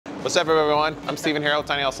What's up, everyone? I'm Stephen Harrell,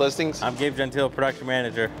 Tiny House Listings. I'm Gabe Gentile, production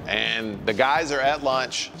manager. And the guys are at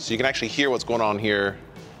lunch, so you can actually hear what's going on here.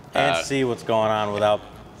 And see what's going on without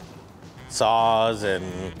saws and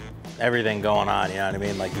everything going on, you know what I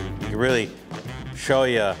mean? Like, you really show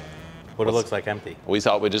you what it looks like empty. We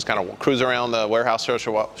thought we'd just kind of cruise around the warehouse,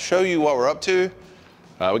 show you what we're up to.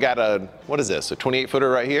 We got a, what is this, a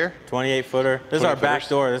 28-footer right here? 28-footer. This is our back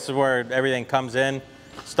door. This is where everything comes in.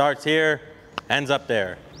 Starts here, ends up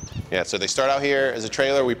there. Yeah, so they start out here as a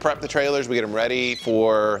trailer. We prep the trailers, we get them ready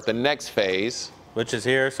for the next phase. Which is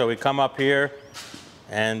here, so we come up here,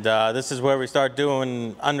 and this is where we start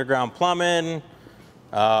doing underground plumbing,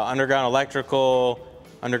 underground electrical,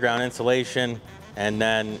 underground insulation, and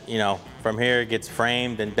then, you know, from here it gets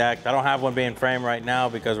framed and decked. I don't have one being framed right now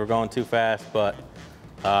because we're going too fast, but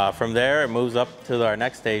from there it moves up to our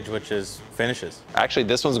next stage, which is finishes. Actually,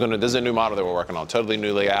 this is a new model that we're working on. Totally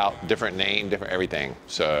new layout, different name, different everything.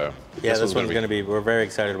 So yeah, this one's gonna be, we're very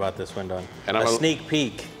excited about this window. And a sneak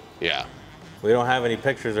peek. Yeah. We don't have any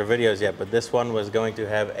pictures or videos yet, but this one was going to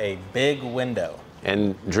have a big window.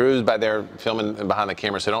 And Drew's by there filming behind the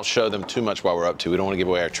camera, so don't show them too much while we're up to. We don't want to give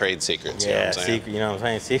away our trade secrets. Yeah, you know what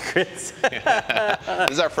I'm saying? Secrets.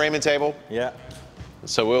 This is our framing table. Yeah.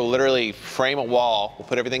 So we'll literally frame a wall. We'll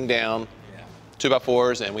put everything down,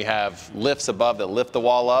 2x4s, and we have lifts above that lift the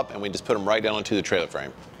wall up, and we just put them right down into the trailer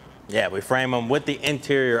frame. Yeah, we frame them with the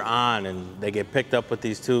interior on, and they get picked up with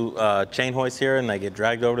these two chain hoists here, and they get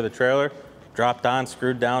dragged over to the trailer, dropped on,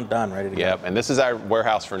 screwed down, done, ready to go. Yep, and this is our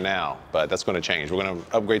warehouse for now, but that's going to change. We're going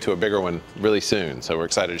to upgrade to a bigger one really soon, so we're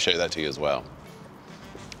excited to show that to you as well.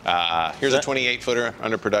 Here's a 28-footer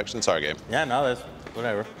under production. Sorry, Gabe. Yeah, no, that's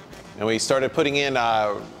whatever. And we started putting in,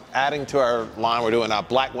 adding to our line, we're doing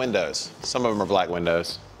black windows. Some of them are black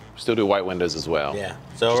windows. Still do white windows as well. Yeah,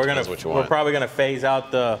 so we're probably gonna phase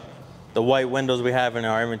out the white windows we have in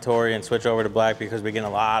our inventory and switch over to black because we're getting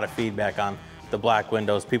a lot of feedback on the black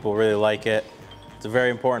windows. People really like it. It's a very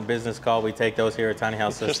important business call. We take those here at Tiny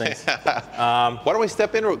House Listings. Why don't we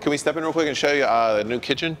step in? Can we step in real quick and show you the new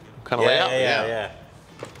kitchen kind of layout? Yeah.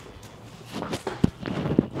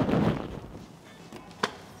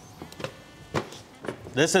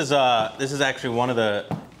 This is actually one of the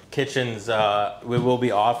kitchens we will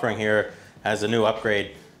be offering here as a new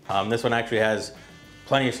upgrade. This one actually has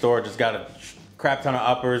plenty of storage. It's got a crap ton of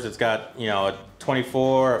uppers. It's got, you know, a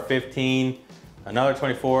 24, a 15, another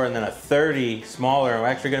 24, and then a 30 smaller. And we're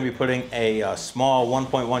actually going to be putting a small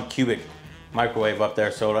 1.1 cubic microwave up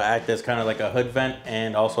there, so it'll act as kind of like a hood vent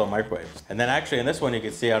and also a microwave. And then actually in this one you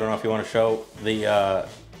can see, I don't know if you want to show the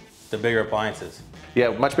bigger appliances. Yeah,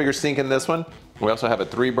 much bigger sink in this one. We also have a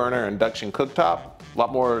 3-burner induction cooktop. A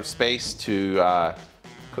lot more space to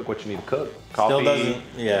cook what you need to cook. Coffee. Still doesn't,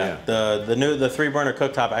 yeah. The 3-burner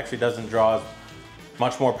cooktop actually doesn't draw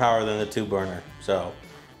much more power than the 2-burner. So,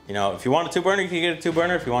 you know, if you want a 2-burner, you can get a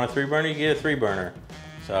 2-burner. If you want a 3-burner, you can get a 3-burner.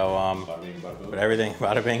 So, bada bing, bada boom. But everything,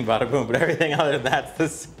 bada bing, bada boom. But everything other than that's the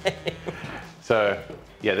same. So,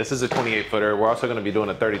 yeah, this is a 28-footer. We're also going to be doing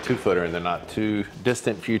a 32-footer in the not too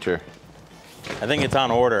distant future. I think it's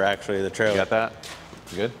on order, actually, the trailer. You got that?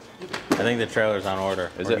 You good? I think the trailer's on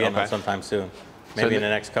order. Is We're it? getting Okay. it sometime soon. Maybe in the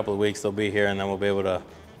next couple of weeks they'll be here, and then we'll be able to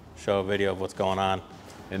show a video of what's going on.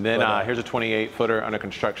 And then here's a 28-footer under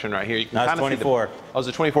construction right here. You can no, it's 24. Oh, it's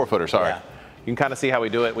a 24-footer, sorry. Yeah. You can kind of see how we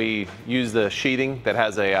do it. We use the sheathing that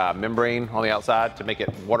has a membrane on the outside to make it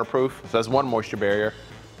waterproof. So that's one moisture barrier.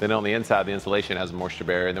 Then on the inside, the insulation has a moisture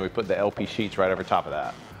barrier, and then we put the LP sheets right over top of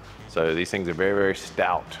that. So these things are very, very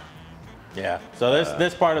stout. Yeah, so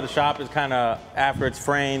this part of the shop is kind of, after it's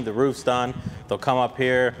framed, the roof's done, they'll come up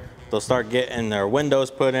here, they'll start getting their windows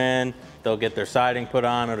put in, they'll get their siding put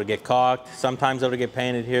on, it'll get caulked. Sometimes it'll get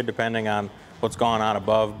painted here depending on what's going on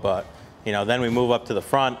above, but, you know, then we move up to the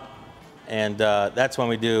front, and that's when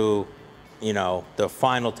we do, you know, the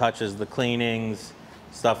final touches, the cleanings,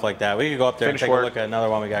 stuff like that. We could go up there and take a look at another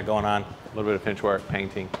one we got going on. A little bit of finish work,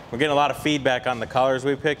 painting. We're getting a lot of feedback on the colors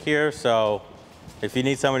we pick here, so if you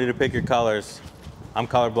need somebody to pick your colors, I'm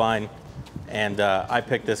colorblind, and I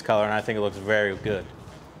picked this color, and I think it looks very good.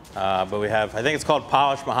 But we have, I think it's called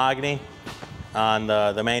polished mahogany on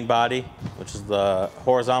the main body, which is the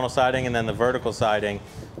horizontal siding, and then the vertical siding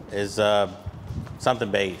is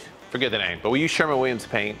something beige. Forget the name, but we use Sherwin-Williams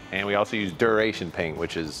paint, and we also use Duration paint,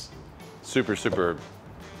 which is super, super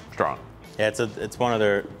strong. Yeah, it's one of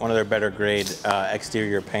their better grade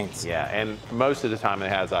exterior paints. Yeah, and most of the time it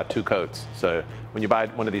has 2 coats. So when you buy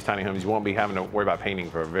one of these tiny homes, you won't be having to worry about painting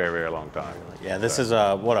for a very, very long time. Yeah, this is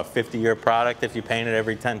what, a 50-year product if you paint it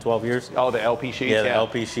every 10, 12 years? Oh, the LP sheets? Yeah, the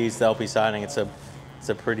LP sheets, the LP siding. It's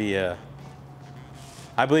a pretty,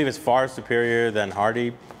 I believe it's far superior than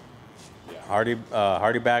Hardie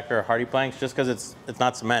hardy backer, hardy planks, just because it's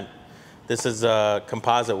not cement. This is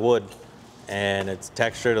composite wood, and it's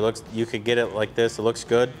textured. It looks, you could get it like this. It looks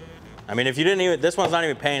good. I mean, if you didn't even, this one's not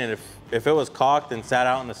even painted. If it was caulked and sat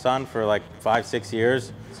out in the sun for like 5-6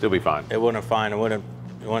 years, still be fine. it wouldn't fine. It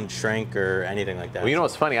wouldn't shrink or anything like that. Well, you know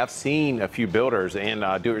what's funny? I've seen a few builders and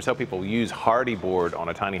do-it-yourself people use hardy board on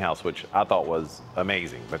a tiny house, which I thought was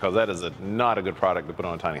amazing because that is not a good product to put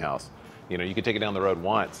on a tiny house. You know, you could take it down the road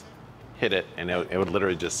once, hit it, and it would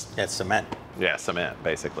literally just... Yeah, it's cement. Yeah, cement,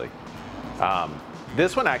 basically.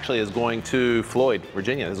 This one actually is going to Floyd,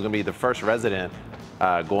 Virginia. This is going to be the first resident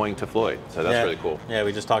going to Floyd, so that's really cool. Yeah,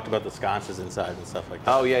 we just talked about the sconces inside and stuff like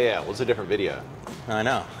that. Oh, yeah. Well, it's a different video. I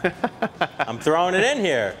know. I'm throwing it in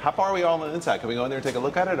here. How far are we all on the inside? Can we go in there and take a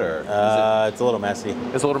look at it, or? It's a little messy.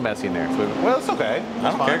 It's a little messy in there. So, well, it's okay. I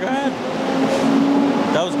don't care. Go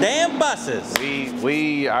ahead. Those damn buses.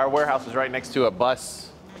 Our warehouse is right next to a bus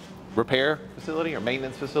repair facility or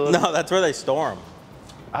maintenance facility. No, that's where they store them.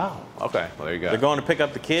 Oh, okay. Well, there you go. They're going to pick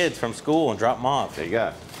up the kids from school and drop them off. There you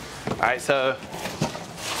go. All right, so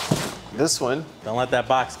this one. Don't let that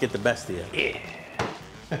box get the best of you.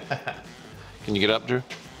 Yeah. Can you get up, Drew?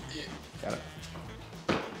 Yeah. Got it.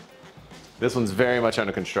 This one's very much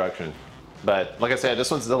under construction. But like I said,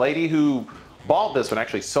 this one's the lady who bought this one,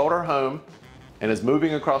 actually sold her home and is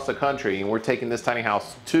moving across the country, and we're taking this tiny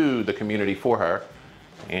house to the community for her.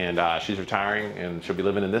 And she's retiring, and she'll be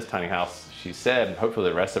living in this tiny house, she said, hopefully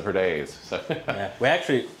the rest of her days. So yeah.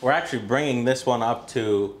 We're actually bringing this one up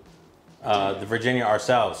to the Virginia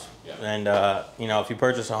ourselves. Yeah. And you know, if you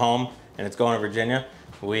purchase a home and it's going to Virginia,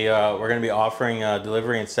 we're going to be offering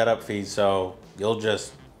delivery and setup fees. So you'll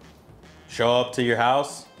just show up to your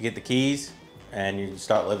house, you get the keys, and you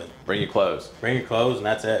start living. Bring your clothes. Bring your clothes, and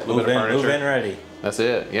that's it. Move in ready. That's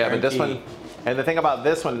it. Yeah, but this one, and the thing about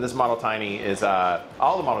this one, this Model Tiny, is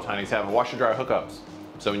all the Model Tinys have washer dryer hookups.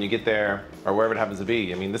 So when you get there, or wherever it happens to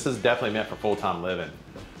be, I mean, this is definitely meant for full-time living.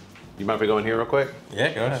 You mind if we go in here real quick?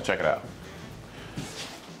 Yeah, go ahead. Let's check it out.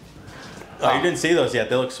 Oh, you didn't see those yet.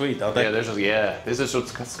 They look sweet, don't they? Yeah, this is some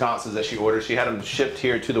sconces that she ordered. She had them shipped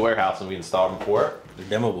here to the warehouse, and we installed them for her.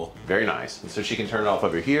 They're dimmable. Very nice. And so she can turn it off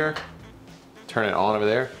over here, turn it on over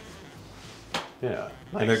there. Yeah,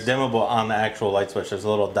 nice. And they're dimmable on the actual light switch. There's a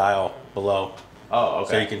little dial below. Oh, okay.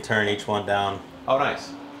 So you can turn each one down. Oh,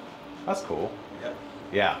 nice. That's cool. Yep.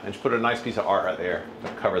 Yeah, and she put a nice piece of art right there to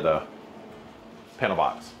cover the panel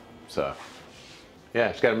box. So,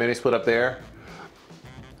 yeah, she's got a mini split up there.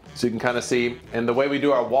 So you can kind of see, and the way we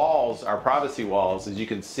do our walls, our privacy walls, is you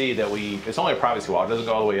can see that it's only a privacy wall. It doesn't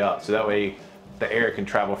go all the way up. So that way the air can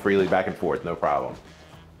travel freely back and forth, no problem.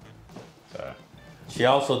 So. She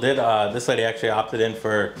also did, this lady actually opted in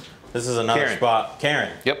for, this is another spot.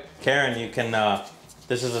 Karen. Yep. Karen, you can,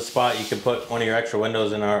 this is a spot you can put one of your extra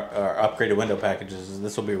windows in our upgraded window packages.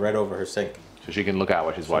 This will be right over her sink. So she can look out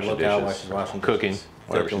while she's washing dishes, out while she's washing cooking, dishes,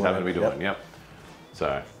 whatever she's having to be doing. Yep.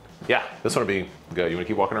 So, yeah, this one will be good. You want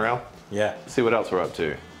to keep walking around? Yeah. See what else we're up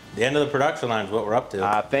to. The end of the production line is what we're up to.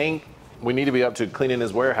 I think we need to be up to cleaning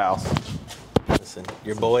his warehouse. Listen,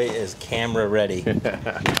 your boy is camera ready.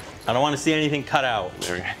 I don't want to see anything cut out.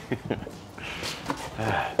 There we go.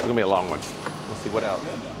 It's going to be a long one. Let's see what else.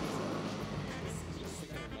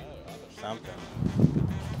 Something.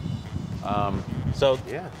 So,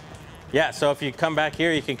 yeah, so if you come back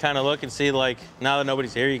here, you can kind of look and see, like, now that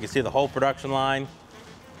nobody's here, you can see the whole production line.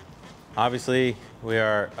 Obviously, we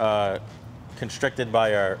are constricted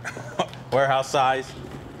by our warehouse size.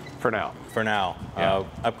 For now. For now. Yeah.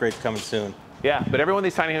 Upgrades coming soon. Yeah, but every one of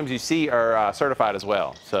these tiny homes you see are certified as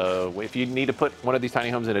well. So if you need to put one of these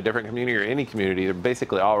tiny homes in a different community or any community, they're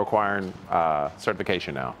basically all requiring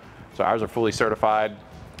certification now. So ours are fully certified,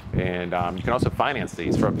 and you can also finance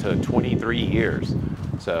these for up to 23 years.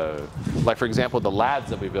 So, like for example, the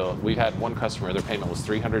lads that we built, we had one customer, their payment was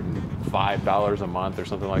 $305 a month or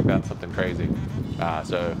something like that, something crazy.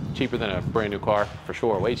 So cheaper than a brand new car, for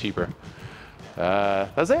sure, way cheaper.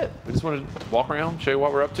 That's it. We just wanted to walk around, show you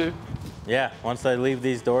what we're up to. Yeah, once they leave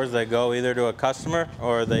these doors, they go either to a customer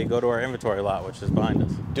or they go to our inventory lot, which is behind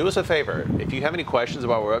us. Do us a favor. If you have any questions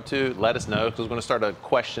about what we're up to, let us know, because we're going to start a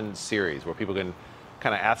question series where people can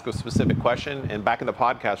kind of ask a specific question. And back in the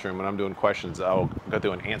podcast room, when I'm doing questions, I'll go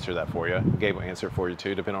through and answer that for you. Gabe will answer it for you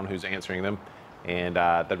too, depending on who's answering them. And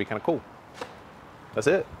that'd be kind of cool. That's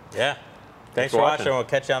it. Yeah. Thanks for watching. We'll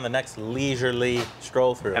catch you on the next leisurely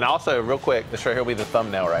stroll through. And also, real quick, this right here will be the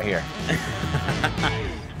thumbnail right here.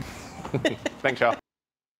 Thanks, y'all.